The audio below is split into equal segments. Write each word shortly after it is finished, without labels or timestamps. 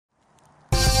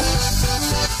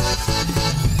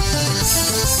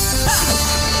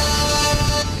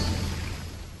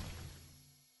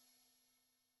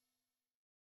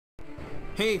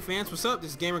Hey fans, what's up? This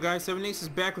is Gamer Guy 7 Aces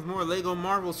back with more Lego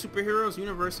Marvel Superheroes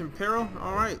Universe in Peril.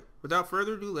 Alright, without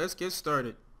further ado, let's get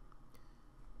started.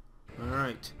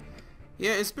 Alright.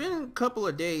 Yeah, it's been a couple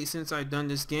of days since I've done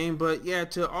this game, but yeah,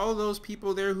 to all those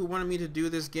people there who wanted me to do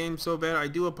this game so bad, I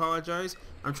do apologize.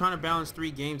 I'm trying to balance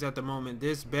 3 games at the moment.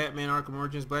 This, Batman Arkham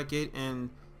Origins, Blackgate, and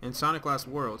Sonic Lost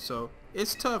World. So,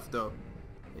 it's tough though.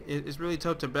 It's really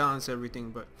tough to balance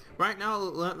everything, but right now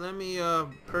let me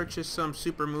purchase some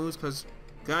super moves, because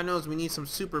God knows we need some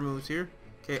super moves here.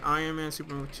 Okay, Iron Man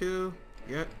super move 2.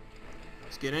 Yep.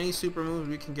 Let's get any super moves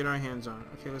we can get our hands on.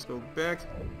 Okay, let's go back.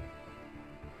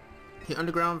 The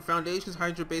underground foundations,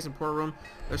 Hydra Base, and Peril room.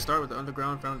 Let's start with the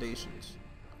underground foundations.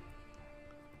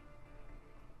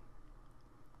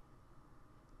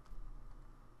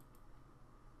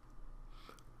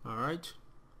 Alright.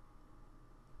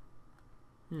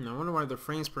 I wonder why the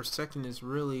frames per second is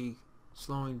really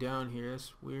slowing down here.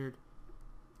 That's weird.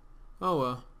 Oh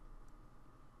well.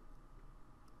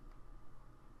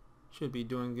 Should be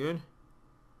doing good.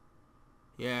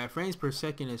 Yeah, frames per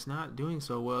second is not doing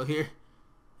so well here.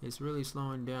 It's really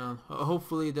slowing down.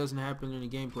 Hopefully it doesn't happen in the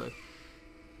gameplay.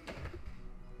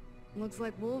 Looks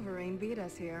like Wolverine beat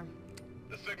us here.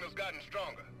 The signal's gotten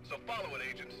stronger, so follow it,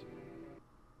 agents.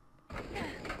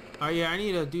 Oh yeah, I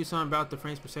need to do something about the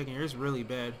frames per second here. It's really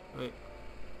bad. Wait.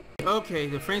 Okay,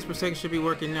 the frames per second should be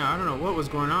working now. I don't know what was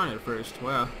going on at first.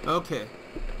 Wow. Okay.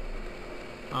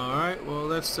 Alright, well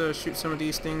let's shoot some of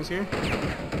these things here.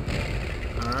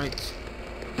 Alright.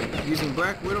 Using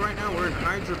Black Widow right now. We're in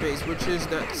Hydra Base, which is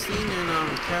that scene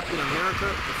in Captain America,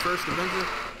 the first Avenger.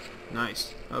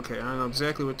 Nice. Okay, I know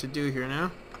exactly what to do here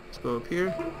now. Let's go up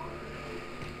here.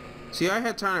 See, I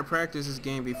had time to practice this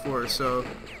game before, so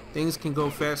things can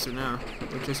go faster now,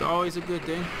 which is always a good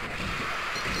thing.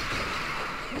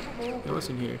 Hey, what's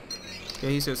in here? Yeah,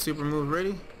 he said super move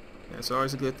ready. That's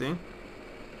always a good thing.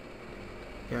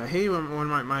 Yeah, I hate when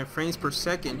my frames per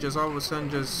second just all of a sudden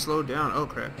just slow down. Oh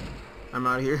crap. I'm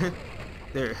out of here.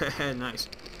 There. Nice.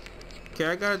 Okay,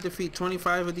 I gotta defeat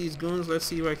 25 of these goons. Let's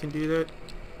see if I can do that.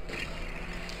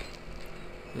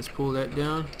 Let's pull that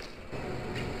down.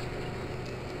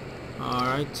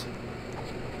 Alright.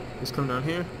 Let's come down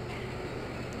here.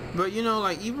 But you know,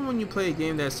 like, even when you play a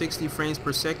game that's 60 frames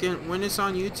per second, when it's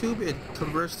on YouTube, it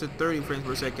converts to 30 frames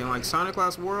per second. Like Sonic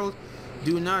Lost World,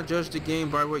 do not judge the game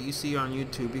by what you see on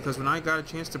YouTube, because when I got a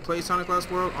chance to play Sonic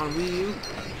Lost World on Wii U,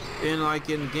 and like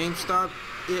in GameStop,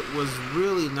 it was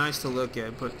really nice to look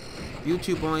at, but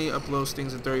YouTube only uploads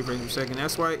things at 30 frames per second.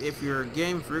 That's why if your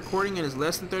game recording it is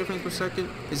less than 30 frames per second,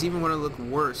 it's even going to look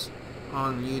worse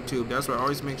on YouTube. That's why I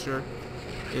always make sure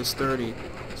it's 30.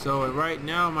 So right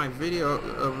now my video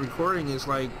recording is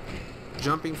like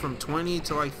jumping from 20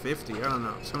 to like 50. I don't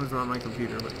know. Something's wrong with my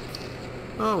computer, but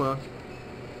oh well.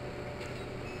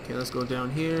 Okay, let's go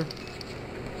down here.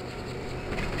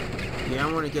 Yeah,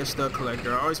 I want to get Stud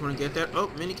Collector. I always want to get that. Oh,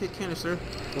 mini kit canister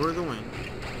for the win.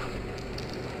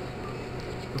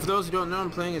 And for those who don't know,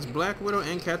 I'm playing as Black Widow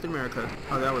and Captain America.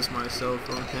 Oh, that was my cell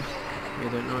phone.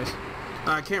 Made that noise.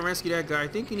 I can't rescue that guy. I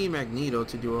think you need Magneto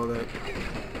to do all that.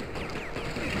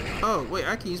 Oh, wait,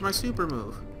 I can use my super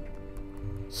move.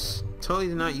 Totally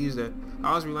did not use that.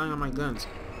 I was relying on my guns.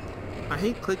 I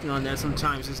hate clicking on that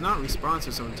sometimes. It's not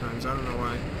responsive sometimes. I don't know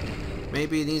why.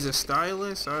 Maybe it needs a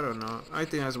stylus? I don't know. I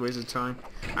think that's a waste of time.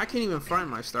 I can't even find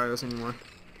my stylus anymore.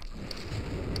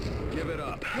 Give it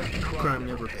up. Crime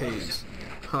never pays.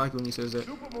 I like when he says that.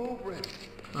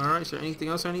 Alright, is there anything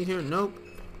else I need here? Nope.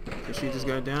 Can shoot this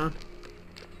guy down.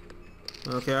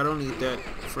 Okay, I don't need that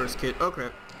first kit. Oh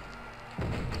crap.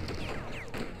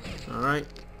 Alright.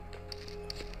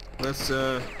 Let's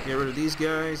get rid of these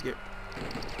guys.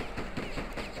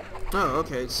 Oh,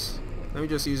 okay. Let me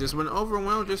just use this. When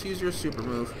overwhelmed, just use your super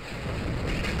move.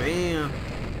 Bam.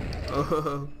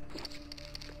 Oh,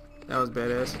 that was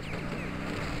badass.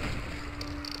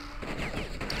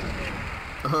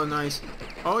 Oh, nice.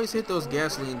 Always hit those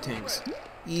gasoline tanks.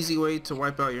 Easy way to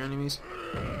wipe out your enemies.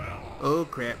 Oh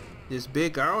crap. This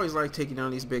big guy, I always like taking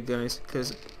down these big guys,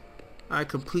 because I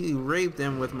completely raped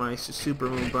them with my super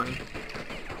move button.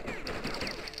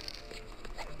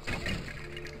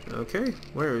 Okay,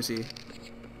 where is he? Is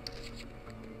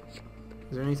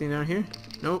there anything down here?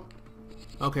 Nope.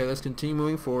 Okay, let's continue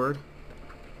moving forward.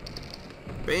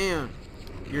 Bam!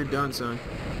 You're done, son.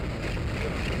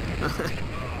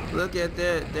 Look at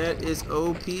that. That is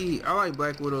OP. I like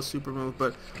Black Widow's super move,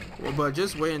 but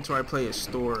just wait until I play as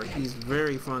Thor. He's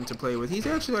very fun to play with. He's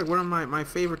actually like one of my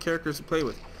favorite characters to play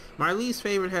with. My least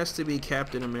favorite has to be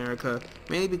Captain America,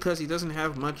 mainly because he doesn't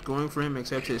have much going for him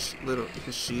except his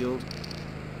shield.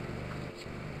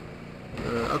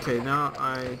 Okay, now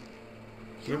I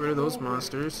Get rid of those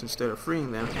monsters instead of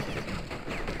freeing them.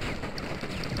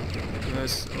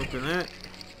 Let's open that.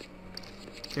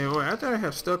 Okay, well, I thought I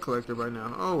have Stuff Collector by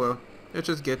now. Oh well, let's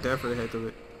just get that for the heck of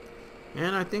it.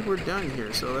 And I think we're done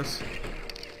here, so let's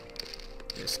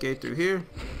escape through here.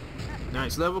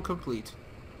 Nice, level complete.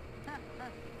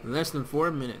 Less than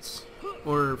 4 minutes.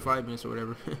 Or 5 minutes or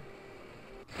whatever.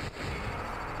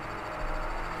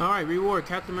 Alright, reward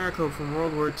Captain America from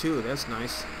World War II. That's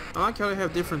nice. I like how they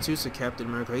have different suits of Captain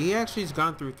America. He actually has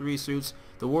gone through 3 suits.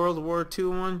 The World War II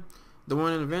one, the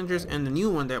one in Avengers, and the new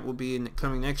one that will be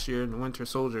coming next year, the Winter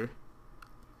Soldier.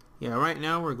 Yeah, right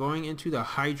now we're going into the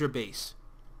Hydra Base.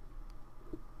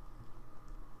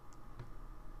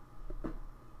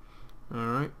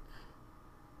 Alright.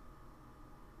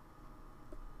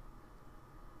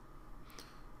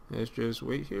 Let's just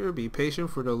wait here. Be patient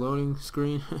for the loading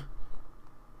screen.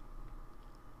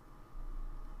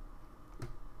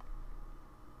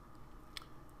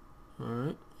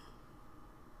 Alright.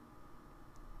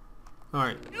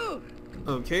 Alright.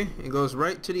 Okay, it goes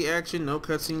right to the action. No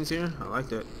cutscenes here. I like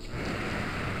that.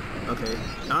 Okay,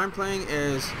 now I'm playing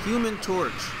as Human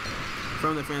Torch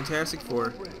from the Fantastic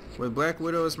Four, with Black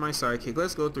Widow as my sidekick.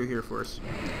 Let's go through here first.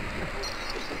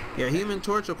 Yeah, Human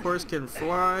Torch, of course, can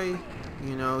fly.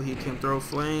 You know, he can throw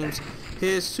flames.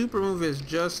 His super move is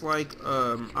just like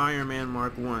Iron Man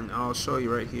Mark 1. I'll show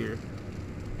you right here.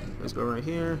 Let's go right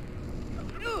here.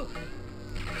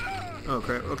 Oh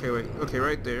crap, okay, wait, okay,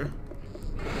 right there.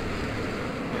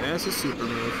 Yeah, that's his super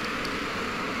move.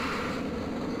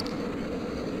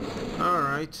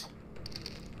 Alright.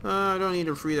 I don't need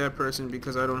to free that person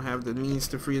because I don't have the means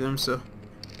to free them, so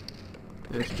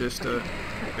let's just,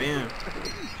 bam.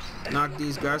 Knock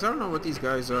these guys. I don't know what these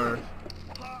guys are.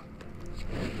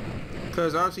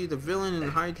 Because obviously the villain in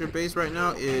Hydra Base right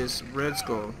now is Red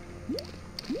Skull.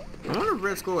 I wonder if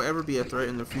Red Skull will ever be a threat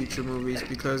in the future movies,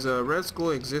 because Red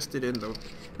Skull existed in the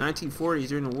 1940s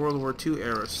during the World War II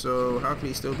era, so how can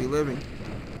he still be living?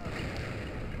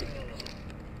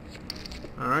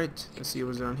 Alright, let's see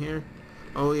what's down here.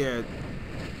 Oh yeah,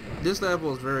 this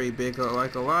level is very big,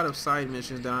 like a lot of side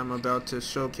missions that I'm about to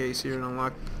showcase here and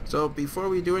unlock. So before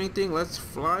we do anything, let's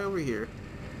fly over here.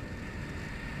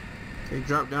 Okay,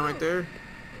 drop down right there.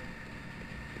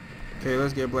 Okay,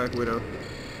 let's get Black Widow.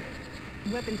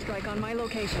 Weapon strike on my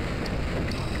location.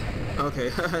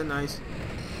 Okay, nice.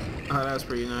 Oh, that's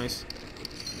pretty nice.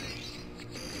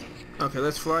 Okay,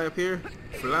 let's fly up here.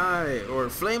 Fly, or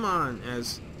flame on,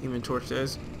 as Human Torch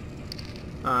says.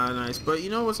 Nice. But you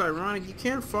know what's ironic? You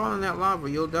can't fall in that lava,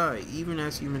 you'll die, even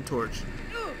as Human Torch.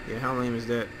 Yeah, how lame is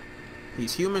that?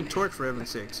 He's Human Torch, for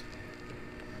heaven's sakes.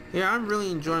 Yeah, I'm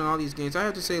really enjoying all these games. I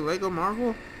have to say, Lego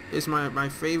Marvel is my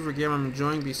favorite game I'm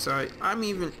enjoying. Beside, I'm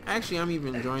even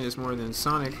enjoying this more than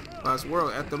Sonic Lost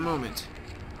World at the moment.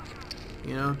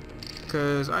 You know,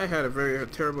 because I had a very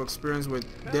terrible experience with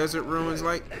Desert Ruins.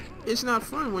 Like, it's not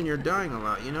fun when you're dying a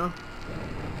lot, you know?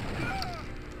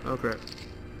 Oh crap.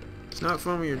 It's not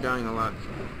fun when you're dying a lot.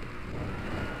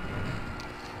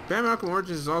 Batman Arkham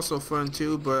Origins is also fun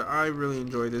too, but I really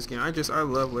enjoy this game. I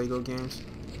love Lego games.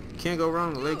 Can't go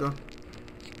wrong with Lego.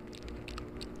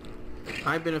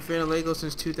 I've been a fan of Lego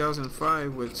since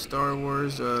 2005 with Star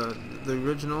Wars, the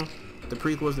original. The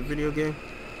prequel was the video game.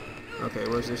 Okay,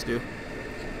 what does this do?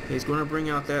 He's going to bring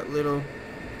out that little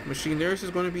machine. There's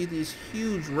just going to be these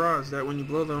huge rods that when you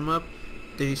blow them up,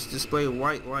 they display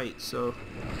white light. So,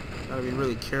 gotta be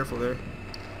really careful there.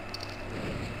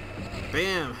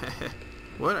 Bam!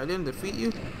 What? I didn't defeat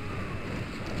you?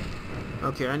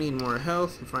 Okay, I need more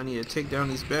health if I need to take down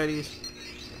these baddies.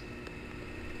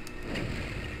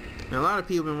 Now, a lot of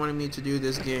people have been wanting me to do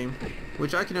this game,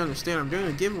 which I can understand. I'm doing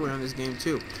a giveaway on this game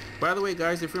too. By the way,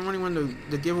 guys, if you're wondering when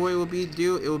the giveaway will be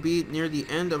due, it will be near the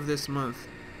end of this month.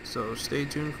 So stay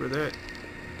tuned for that.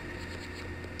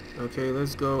 Okay,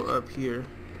 let's go up here.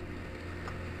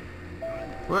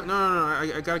 What? No,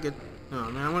 I gotta get... No,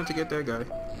 man, I wanted to get that guy.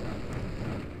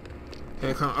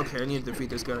 Okay, come on. Okay, I need to defeat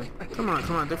this guy. Come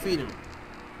on, defeat him.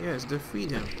 Yes,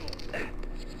 defeat him.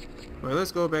 Alright,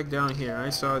 let's go back down here. I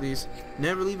saw these.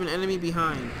 Never leave an enemy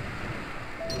behind.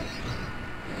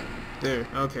 There.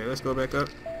 Okay, let's go back up.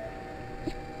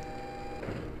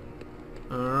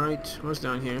 Alright, what's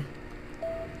down here?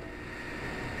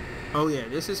 Oh yeah,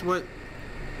 this is what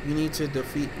you need to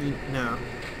defeat me now.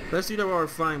 Let's do that while we're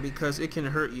flying because it can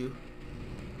hurt you.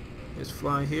 Let's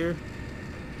fly here.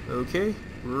 Okay,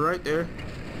 right there.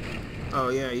 Oh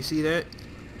yeah, you see that?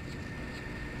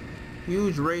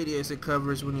 Huge radius it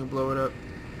covers when you blow it up.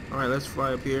 Alright, let's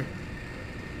fly up here.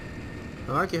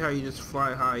 I like it how you just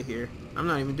fly high here. I'm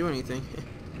not even doing anything.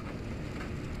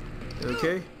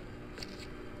 Okay.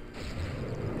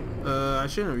 I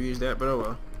shouldn't have used that, but oh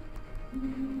well.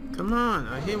 Come on,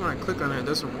 I hate when I click on it, it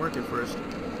doesn't work at first.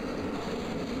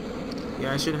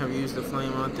 Yeah, I shouldn't have used the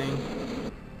flame on thing.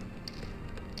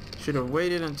 Should have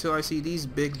waited until I see these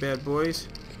big bad boys.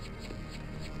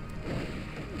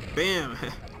 Bam!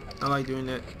 I like doing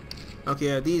that. Okay,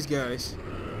 yeah, these guys.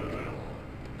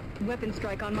 Weapon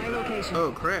strike on my location.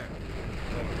 Oh crap.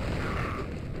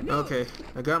 Okay,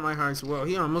 I got my hearts. Well,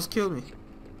 he almost killed me.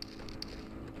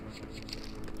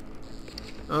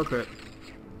 Oh crap.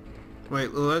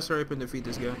 Wait, well, let's hurry up and defeat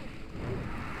this guy.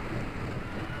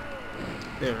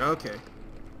 There, okay.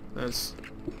 Let's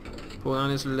pull on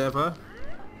this lever.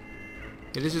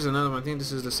 Yeah, this is another one. I think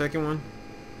this is the second one.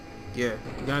 Yeah,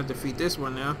 we gotta defeat this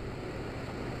one now.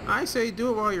 I say do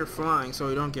it while you're flying so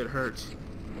you don't get hurt.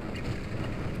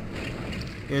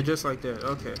 Yeah, just like that.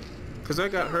 Okay. Because I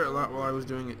got hurt a lot while I was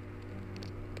doing it.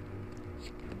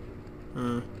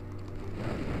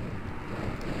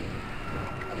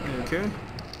 Okay.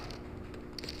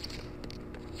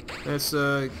 Let's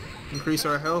increase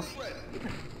our health.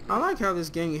 I like how this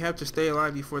game you have to stay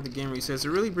alive before the game resets. It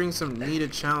really brings some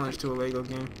needed challenge to a Lego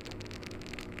game.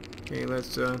 Okay,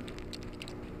 let's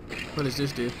what does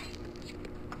this do?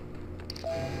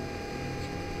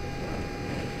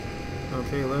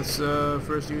 Okay, let's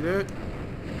first do that.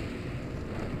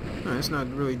 Oh, it's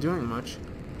not really doing much.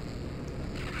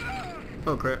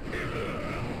 Oh crap.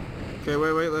 Okay,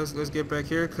 wait, let's get back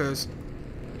here, cause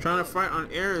trying to fight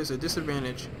on air is a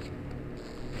disadvantage.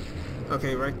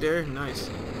 Okay, right there, nice.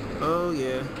 Oh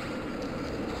yeah.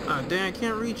 Ah, dang, I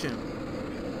can't reach him.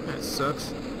 That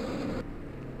sucks.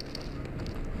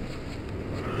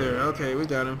 There, okay, we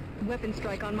got him. Weapon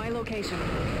strike on my location.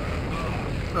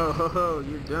 Oh ho ho,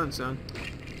 you're done, son.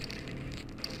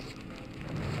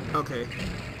 Okay.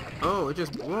 Oh, it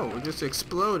just, whoa, it just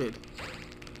exploded.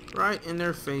 Right in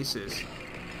their faces.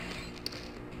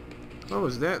 What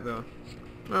was that though?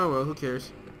 Oh well, who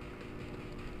cares?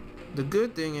 The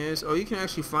good thing is, oh, you can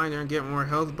actually find there and get more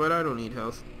health, but I don't need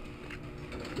health.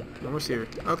 Now, what's here?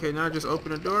 Okay, now just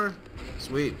open the door.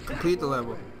 Sweet, complete the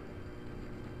level.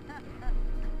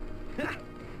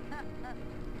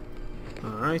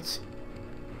 Alright.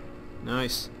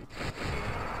 Nice.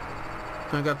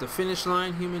 I got the finish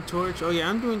line, Human Torch. Oh yeah,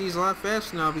 I'm doing these a lot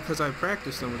faster now because I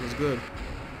practiced them, which is good.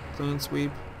 Clean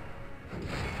sweep.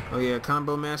 Oh yeah,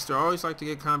 Combo Master. I always like to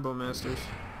get Combo Masters.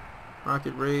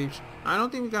 Rocket Rage. I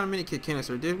don't think we got a mini kit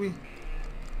canister, did we?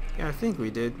 Yeah, I think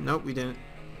we did. Nope, we didn't.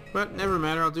 But never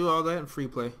matter, I'll do all that in free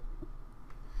play.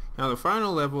 Now the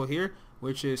final level here,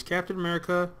 which is Captain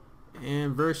America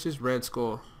and versus Red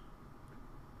Skull.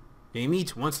 They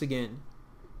meet once again.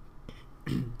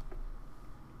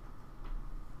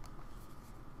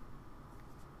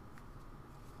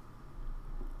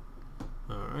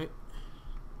 Alright.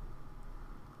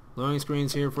 Loading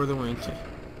screens here for the win.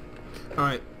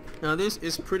 Alright. Now this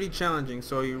is pretty challenging,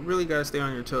 so you really gotta stay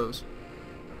on your toes.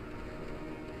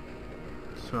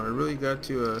 So I really got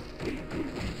to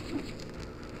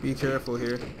be careful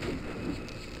here.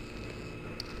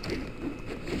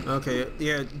 Okay,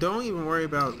 yeah, don't even worry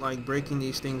about like breaking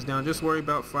these things down. Just worry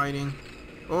about fighting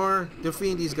or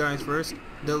defeating these guys first.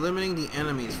 Eliminating the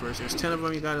enemies first. There's 10 of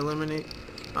them you gotta eliminate.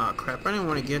 Ah, crap, I didn't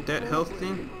want to get that health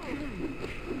thing.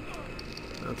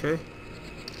 Okay.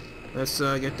 Let's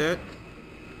get that.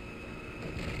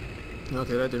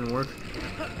 Okay, that didn't work.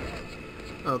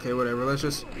 Okay, whatever. Let's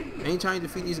just... Anytime you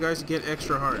defeat these guys, you get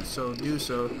extra hearts, so do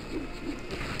so.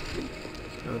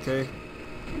 Okay.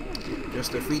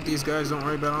 Just defeat these guys. Don't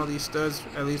worry about all these studs,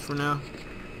 at least for now.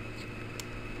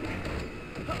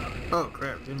 Oh,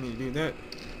 crap. Didn't mean to do that.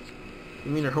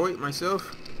 You mean to hurt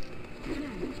myself?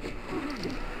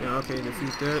 Yeah, okay,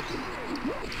 defeat that.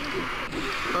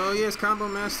 Oh, yes, Combo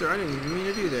Master. I didn't even mean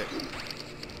to do that.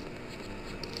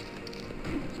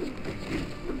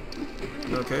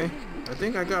 Okay, I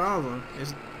think I got all of them.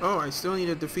 Oh, I still need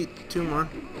to defeat 2 more.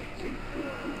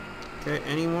 Okay,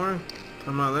 any more?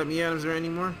 Come on, let me out. Is there any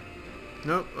more?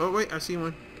 Nope. Oh, wait, I see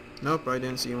one. Nope, I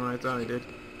didn't see one. I thought I did.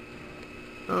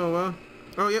 Oh, well.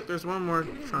 Oh, yep, there's one more.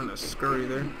 Trying to scurry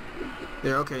there.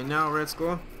 There, okay, now Red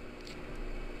Skull.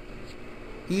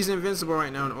 He's invincible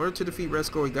right now. In order to defeat Red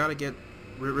Skull, we gotta get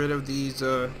rid of these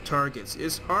targets.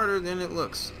 It's harder than it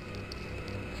looks.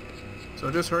 So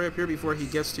just hurry up here before he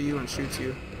gets to you and shoots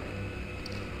you.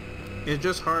 It's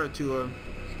just hard to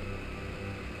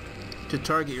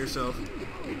target yourself.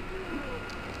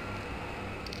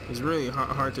 It's really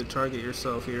hard to target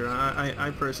yourself here.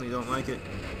 I personally don't like it.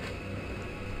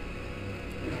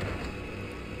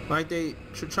 Like they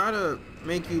try to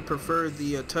make you prefer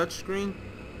the touch screen,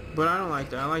 but I don't like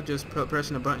that. I like just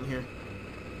pressing a button here.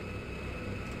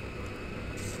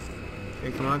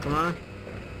 Okay, come on, come on.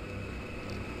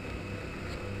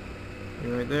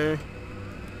 You're right there.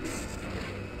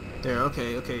 There,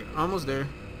 okay, okay. Almost there.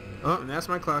 Oh, and that's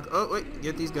my clock. Oh, wait.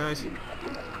 Get these guys.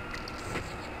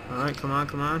 Alright, come on,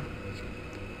 come on.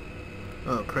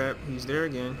 Oh, crap. He's there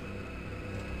again.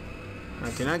 I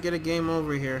cannot get a game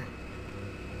over here.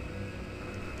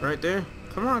 Right there.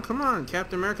 Come on, come on.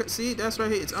 Captain America. See, that's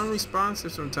right here. It's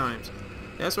unresponsive sometimes.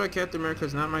 That's why Captain America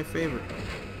is not my favorite.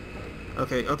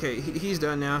 Okay, okay. He's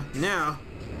done now. Now,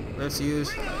 let's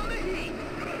use...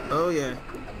 Oh, yeah.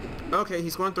 Okay,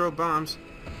 he's going to throw bombs.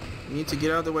 You need to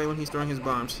get out of the way when he's throwing his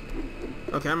bombs.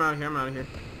 Okay, I'm out of here. I'm out of here.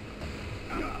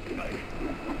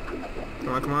 Come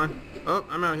on, come on. Oh,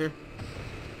 I'm out of here.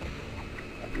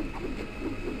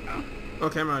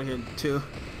 Okay, I'm out of here too.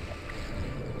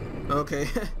 Okay.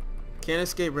 Can't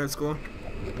escape Red Skull.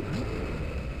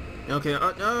 Okay,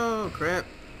 oh crap.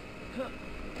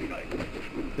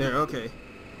 There, okay.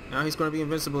 Now he's going to be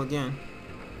invincible again.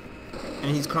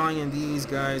 And he's calling in these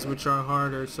guys, which are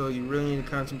harder, so you really need to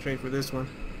concentrate for this one.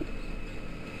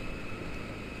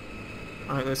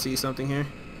 Alright, let's see something here.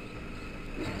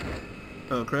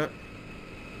 Oh crap.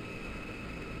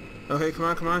 Okay, come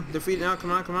on, come on. Defeat it now,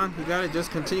 come on, come on. You got it,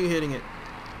 just continue hitting it.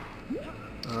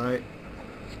 Alright.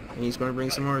 And he's going to bring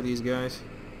some more of these guys.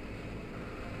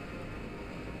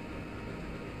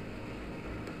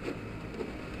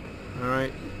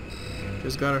 Alright.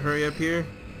 Just gotta hurry up here.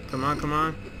 Come on, come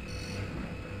on.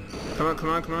 Come on, come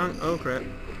on, come on. Oh crap.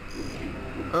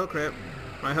 Oh crap.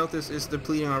 My health is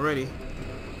depleting already.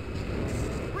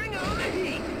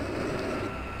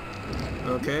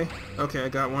 Okay. Okay, I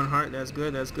got one heart. That's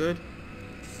good. That's good.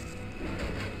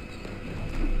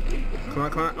 Come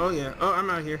on, come on. Oh yeah. Oh, I'm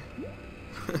out here.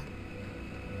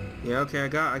 Yeah, okay, I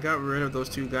got rid of those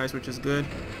two guys, which is good.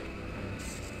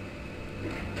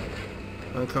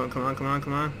 Oh, come on, come on,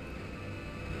 come on.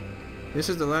 This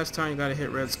is the last time you gotta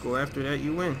hit Red Skull. After that,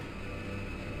 you win.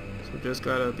 So just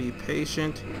gotta be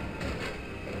patient.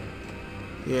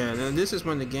 Yeah, now this is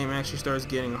when the game actually starts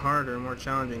getting harder and more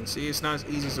challenging. See, it's not as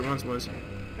easy as it once was.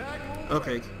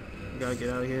 Okay, we gotta get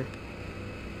out of here.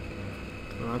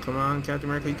 Come on, Captain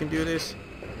America, you can do this.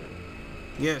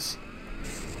 Yes.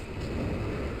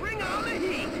 Bring on the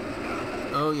heat.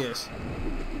 Oh yes.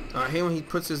 I hate when he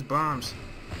puts his bombs.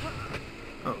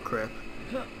 Oh crap.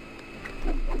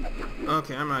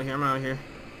 Okay, I'm out of here. I'm out of here.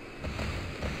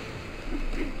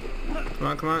 Come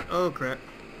on, come on. Oh crap.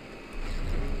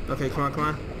 Okay, come on, come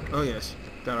on. Oh yes.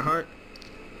 Got a heart.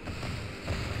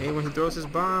 I hate when he throws his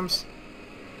bombs.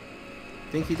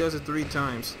 I think he does it 3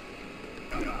 times.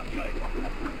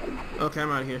 Okay,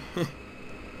 I'm out of here.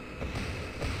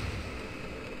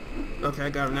 Okay, I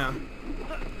got him now.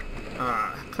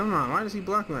 Ah, come on. Why does he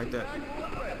block me like that?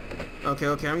 Okay,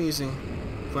 okay, I'm using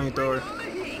flamethrower.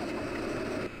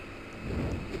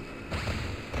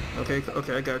 Okay,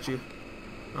 okay, I got you.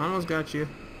 Almost got you.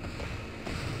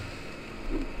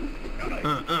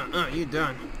 You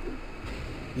done.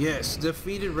 Yes,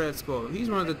 defeated Red Skull. He's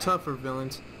one of the tougher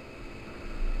villains.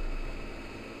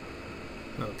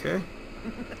 Okay.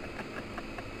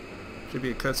 Should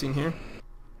be a cutscene here.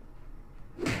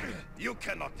 You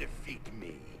cannot defeat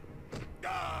me.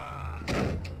 I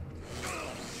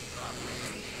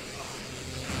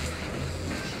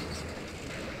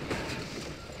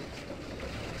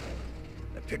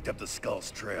picked up the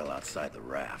Skull's trail outside the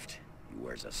raft. He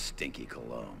wears a stinky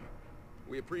cologne.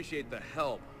 We appreciate the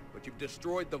help, but you've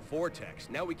destroyed the vortex.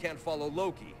 Now we can't follow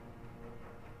Loki.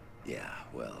 Yeah,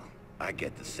 well, I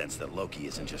get the sense that Loki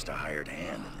isn't just a hired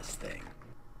hand in this thing.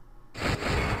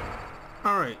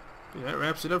 Alright, that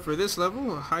wraps it up for this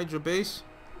level, Hydra Base.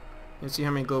 Let's see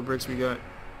how many gold bricks we got.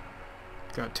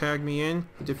 Got Tag Me In,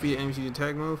 defeat enemies using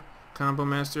tag move, Combo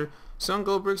Master. Some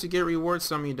gold bricks you get rewards,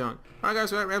 some you don't. Alright guys,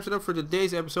 so that wraps it up for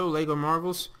today's episode of LEGO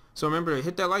Marvels. So remember to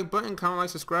hit that like button, comment, like,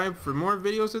 subscribe for more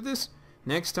videos of this.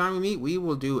 Next time we meet, we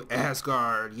will do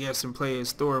Asgard. Yes, and play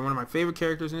as Thor, one of my favorite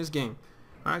characters in this game.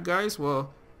 Alright guys,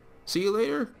 well, see you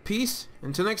later. Peace.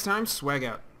 Until next time, swag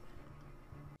out.